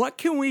like, what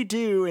can we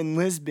do in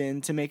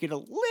Lisbon to make it a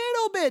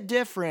little bit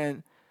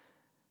different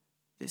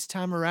this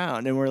time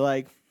around? And we're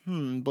like,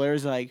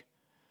 Blair's like,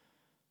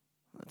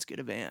 let's get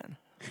a van.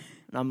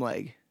 And I'm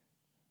like,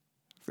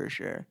 for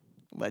sure,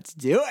 let's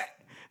do it.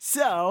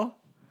 So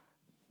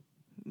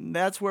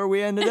that's where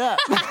we ended up.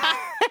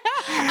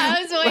 I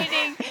was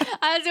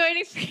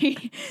waiting for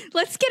you.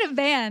 Let's get a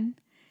van.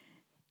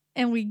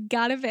 And we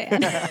got a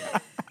van.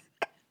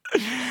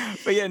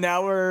 But yeah,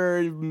 now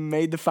we're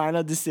made the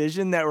final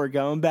decision that we're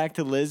going back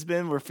to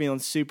Lisbon. We're feeling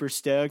super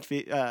stoked,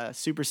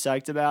 super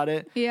psyched about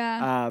it.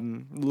 Yeah.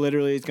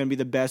 Literally, it's going to be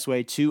the best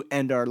way to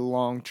end our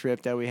long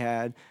trip that we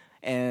had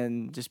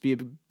and just be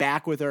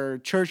back with our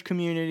church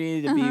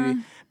community, to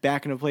be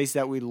back in a place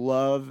that we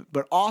love,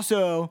 but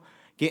also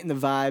getting the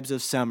vibes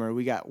of summer.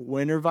 We got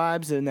winter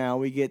vibes, and now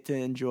we get to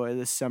enjoy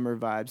the summer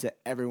vibes that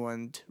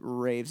everyone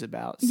raves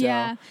about. So.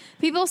 Yeah.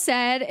 People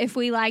said if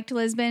we liked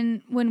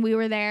Lisbon when we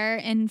were there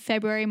in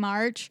February,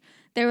 March,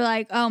 they were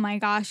like, oh my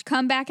gosh,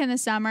 come back in the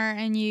summer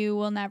and you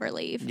will never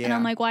leave. Yeah. And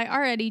I'm like, well, I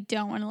already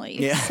don't want to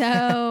leave.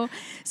 Yeah.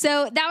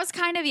 So that was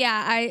kind of,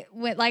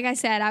 like I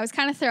said, I was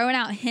kind of throwing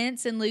out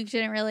hints and Luke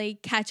didn't really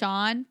catch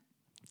on.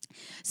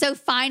 So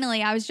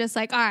finally I was just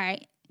like, all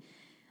right.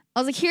 I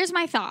was like, here's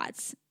my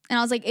thoughts. And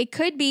I was like, it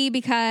could be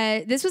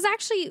because this was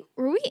actually,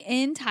 were we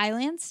in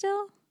Thailand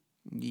still?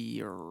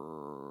 Yeah.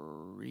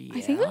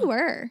 I think we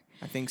were.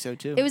 I think so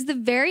too. It was the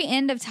very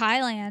end of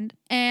Thailand.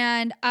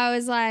 And I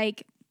was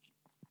like,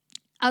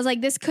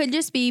 this could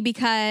just be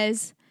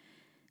because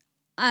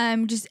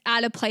I'm just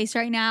at a place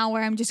right now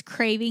where I'm just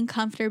craving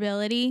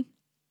comfortability.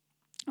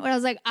 But I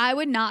was like, I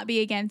would not be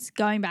against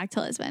going back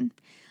to Lisbon.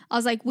 I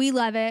was like, we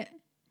love it.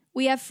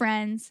 We have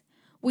friends.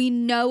 We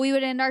know we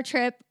would end our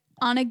trip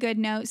on a good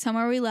note,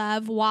 somewhere we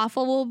love.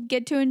 Waffle will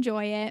get to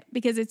enjoy it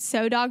because it's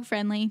so dog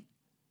friendly.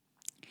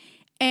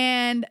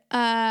 And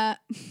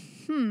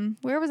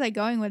where was I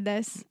going with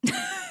this?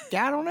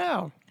 Yeah, I don't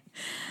know.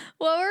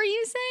 What were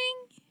you saying?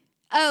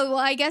 Oh, well,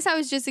 I guess I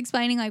was just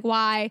explaining like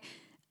why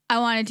I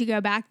wanted to go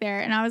back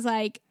there. And I was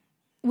like,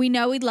 we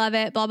know we'd love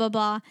it, blah, blah,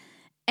 blah.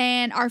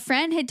 And our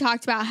friend had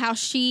talked about how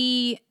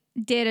she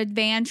did a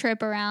van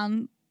trip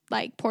around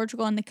like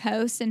Portugal and the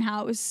coast, and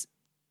how it was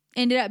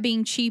ended up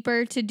being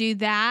cheaper to do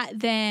that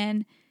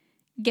than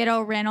get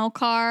a rental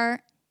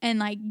car and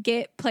like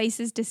get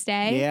places to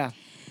stay. Yeah.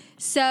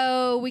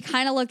 So we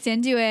kind of looked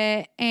into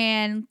it,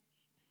 and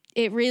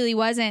it really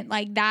wasn't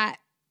like that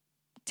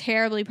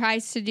terribly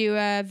priced to do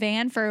a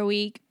van for a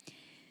week.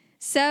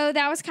 So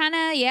that was kind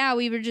of,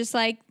 we were just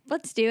like,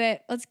 let's do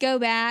it. Let's go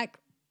back.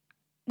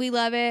 We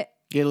love it.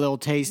 Get a little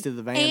taste of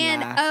the van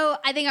And, life.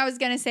 I think I was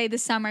going to say the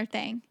summer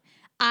thing.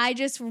 I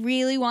just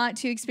really want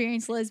to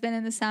experience Lisbon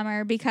in the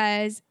summer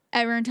because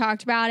everyone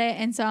talked about it.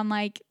 And so I'm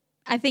like,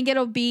 I think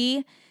it'll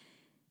be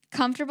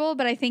comfortable,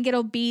 but I think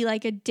it'll be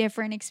like a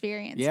different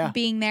experience. Yeah.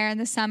 Being there in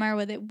the summer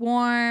with it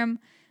warm,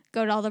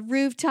 go to all the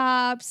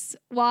rooftops,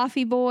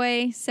 Waffle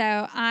Boy.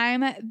 So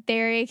I'm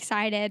very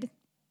excited.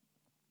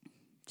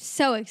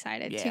 So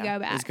excited to go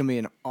back. It's going to be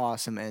an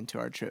awesome end to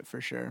our trip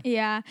for sure.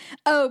 Yeah.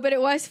 Oh, but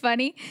it was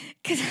funny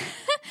because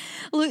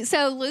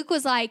Luke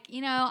was like,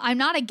 I'm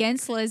not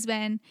against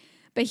Lisbon,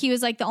 but he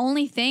was like, the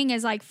only thing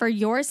is like, for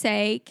your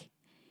sake,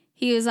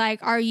 he was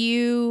like, are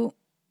you,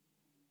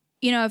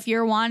 if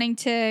you're wanting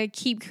to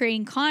keep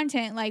creating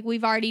content, like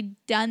we've already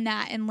done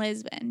that in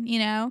Lisbon,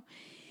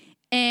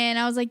 And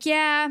I was like,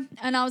 yeah.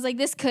 And I was like,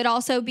 this could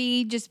also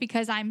be just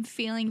because I'm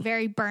feeling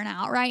very burnt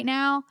out right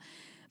now.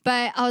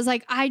 But I was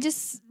like, I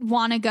just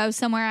want to go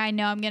somewhere I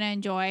know I'm going to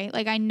enjoy.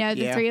 Like, I know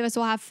the three of us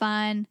will have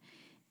fun.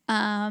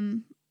 I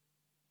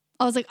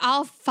was like,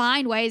 I'll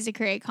find ways to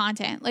create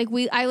content. Like,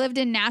 I lived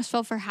in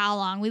Nashville for how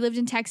long? We lived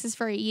in Texas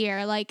for a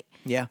year. Like,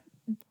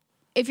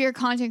 if you're a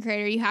content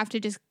creator, you have to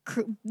just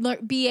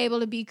be able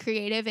to be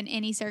creative in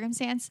any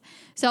circumstance.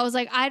 So I was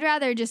like, I'd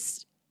rather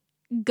just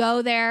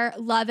go there,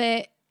 love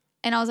it.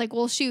 And I was like,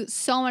 we'll shoot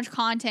so much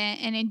content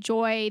and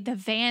enjoy the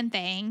van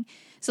thing.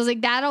 So I was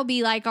like, that'll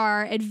be like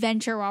our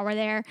adventure while we're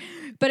there.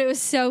 But it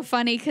was so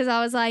funny because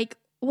I was like,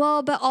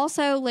 well, but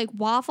also like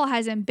Waffle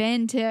hasn't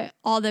been to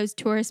all those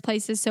tourist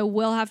places, so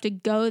we'll have to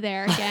go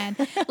there again.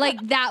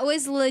 Like that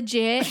was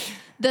legit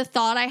the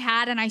thought I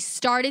had, and I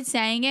started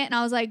saying it, and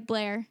I was like,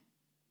 Blair,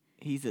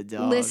 he's a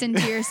dog. Listen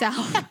to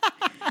yourself.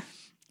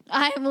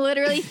 I'm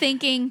literally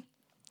thinking,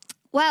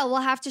 well,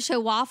 we'll have to show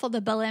Waffle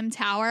the Belém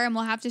Tower, and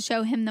we'll have to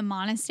show him the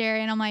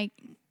monastery. And I'm like,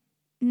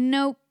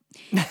 nope.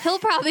 He'll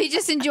probably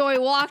just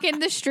enjoy walking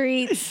the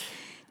streets,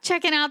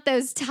 checking out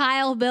those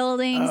tile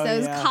buildings,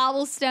 those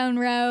cobblestone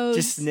roads.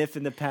 Just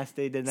sniffing the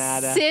pastel de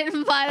nata.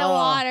 Sitting by the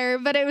water.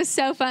 But it was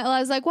so fun.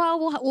 I was like,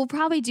 well, we'll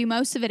probably do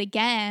most of it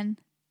again.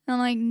 And I'm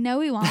like, no,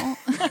 we won't.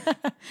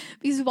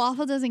 Because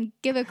Waffle doesn't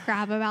give a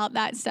crap about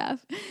that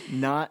stuff.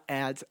 Not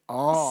at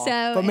all.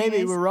 So but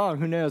maybe we're wrong.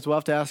 Who knows? We'll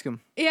have to ask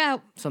him. Yeah.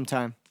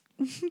 Sometime.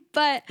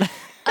 But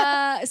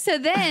so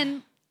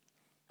then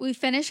we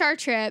finish our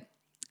trip.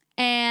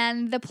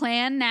 And the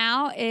plan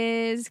now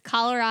is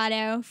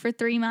Colorado for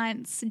 3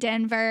 months,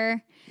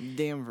 Denver.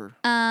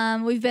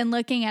 We've been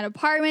looking at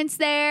apartments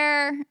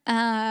there.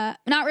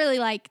 Not really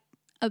like,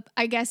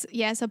 I guess,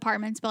 yes,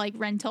 apartments, but like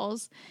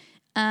rentals.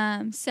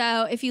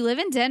 So if you live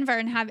in Denver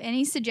and have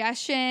any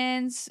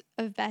suggestions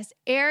of best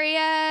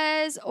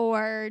areas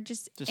or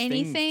just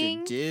anything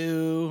things to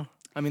do.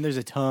 I mean, there's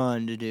a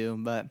ton to do,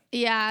 but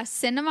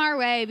send them our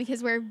way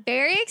because we're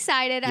very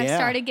excited. I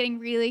started getting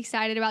really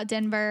excited about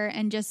Denver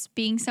and just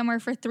being somewhere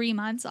for 3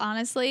 months.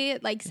 Honestly,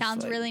 it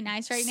sounds really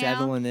nice right now.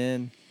 Settling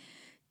in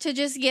to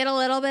just get a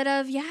little bit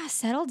of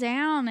settle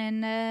down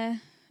and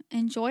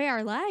enjoy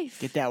our life.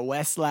 Get that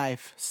West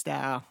life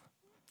style.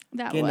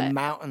 Get in the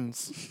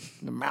mountains,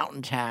 the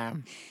mountain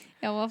time.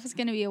 Yeah, Waffle's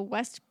gonna be a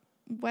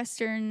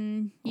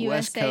Western USA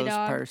West Coast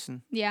dog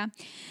person. Yeah.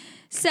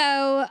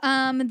 So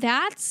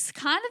that's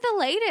kind of the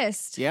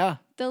latest. Yeah.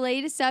 The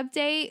latest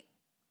update,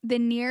 the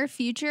near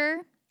future.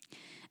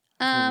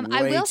 I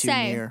will way too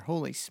say. Near.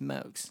 Holy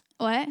smokes.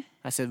 What?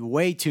 I said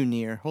way too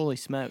near. Holy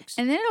smokes.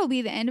 And then it'll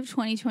be the end of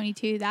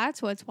 2022.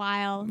 That's what's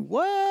wild.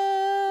 What?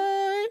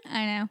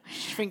 I know.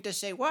 Think to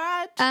say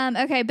what?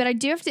 Okay, but I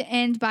do have to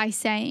end by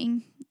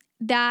saying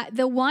that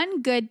the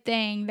one good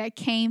thing that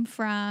came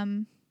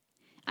from,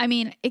 I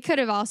mean, it could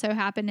have also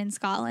happened in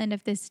Scotland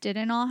if this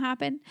didn't all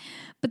happen.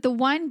 But the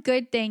one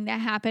good thing that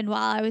happened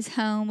while I was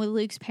home with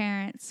Luke's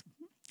parents,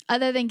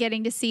 other than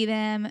getting to see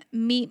them,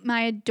 meet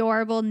my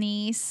adorable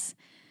niece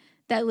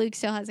that Luke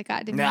still hasn't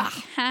got to meet.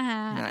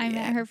 I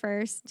met her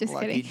first. Just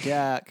Lucky kidding.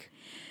 duck.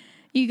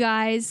 You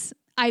guys,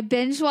 I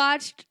binge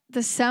watched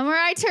The Summer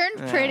I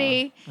Turned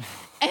Pretty,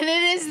 and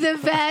it is the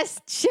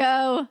best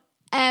show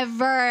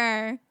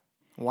ever.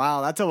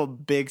 Wow, that's a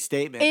big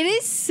statement. It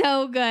is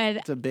so good.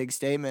 It's a big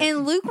statement.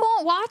 And Luke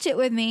won't watch it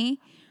with me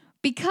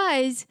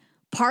because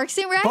Parks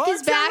and Rec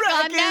is back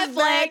on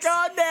Netflix.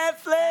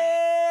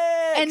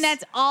 And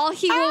that's all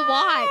he will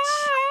watch.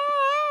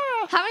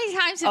 How many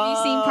times have you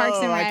seen Parks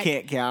and Rec? I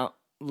can't count.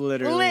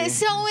 Literally.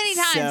 So many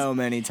times. So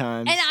many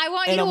times. And I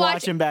want you and to I'm watch.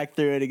 watching back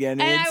through it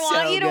again. And it's I want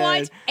so you to good.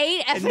 watch 8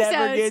 It never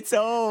episodes gets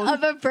old.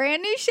 of a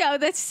brand new show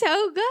that's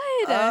so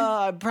good.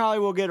 I probably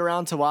will get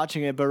around to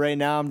watching it, but right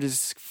now I'm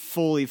just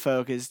fully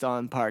focused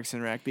on Parks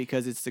and Rec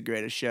because it's the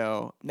greatest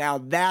show. Now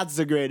that's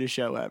the greatest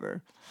show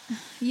ever.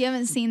 You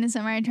haven't seen The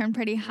Summer I Turned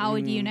Pretty. How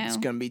would you know? It's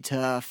gonna be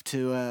tough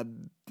to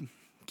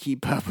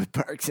keep up with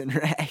Parks and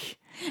Rec.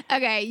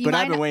 Okay, But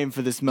I've been waiting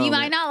for this moment. You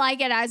might not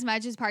like it as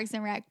much as Parks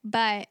and Rec,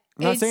 but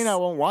I'm not saying I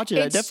won't watch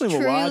it. I definitely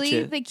will watch it. It's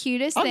truly the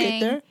cutest I'll thing.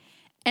 get there.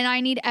 And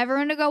I need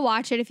everyone to go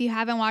watch it if you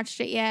haven't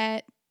watched it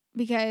yet,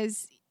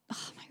 because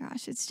oh my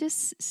gosh, it's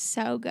just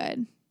so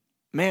good.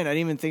 Man, I didn't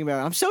even think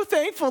about it. I'm so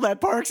thankful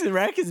that Parks and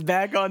Rec is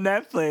back on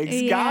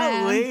Netflix. Yeah.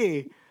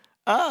 Golly.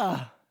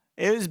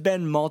 It has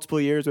been multiple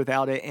years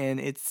without it, and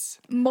it's...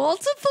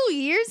 Multiple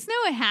years?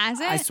 No, it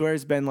hasn't. I swear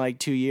it's been like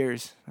 2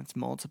 years. That's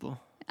multiple.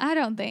 I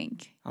don't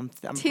think. I'm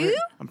 2?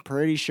 I'm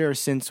pretty sure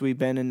since we've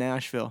been in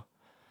Nashville.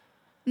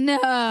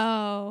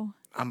 No.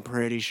 I'm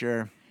pretty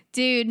sure.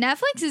 Dude,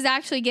 Netflix is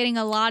actually getting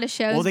a lot of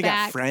shows Well, they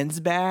back. got Friends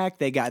back.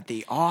 They got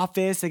The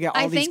Office. They got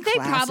all these I think they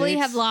probably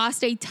classics. have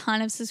lost a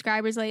ton of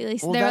subscribers lately.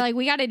 So Well, they're like,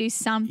 we got to do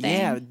something.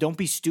 Yeah, don't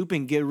be stupid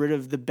and get rid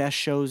of the best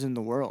shows in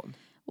the world.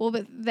 Well,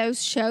 but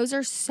those shows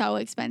are so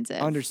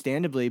expensive.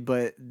 Understandably,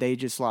 but they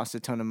just lost a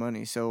ton of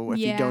money. So if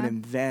you don't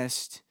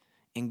invest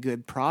in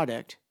good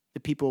product, the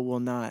people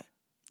will not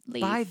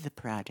buy the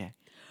product.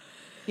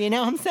 You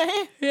know what I'm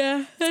saying?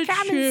 Yeah, that's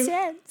Common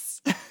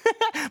sense.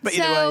 But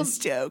either way,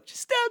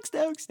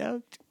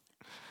 stoked.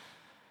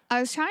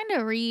 I was trying to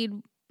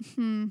read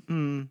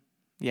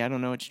Yeah, I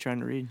don't know what you're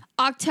trying to read.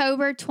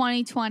 October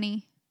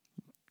 2020.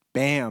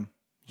 Bam.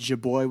 Your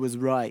boy was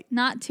right.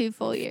 Not 2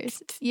 full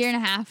years. Year and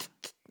a half.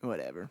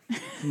 Whatever.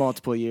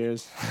 Multiple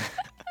years.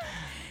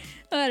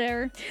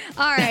 Whatever.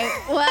 All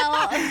right.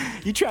 Well,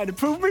 You tried to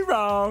prove me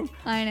wrong.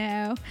 I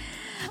know.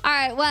 All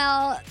right.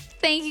 Well,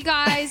 thank you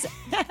guys.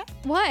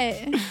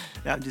 What?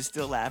 I'm just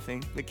still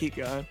laughing, but keep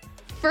going.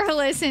 For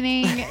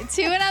listening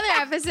to another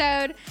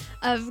episode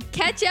of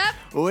Ketchup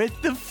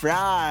With the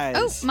fries.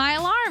 Oh, my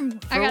alarm.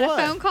 I got what?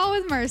 a phone call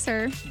with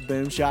Mercer.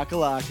 Boom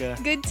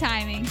shakalaka. Good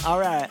timing. All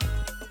right.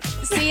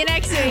 See you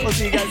next week. We'll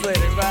see you guys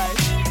later.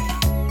 Bye.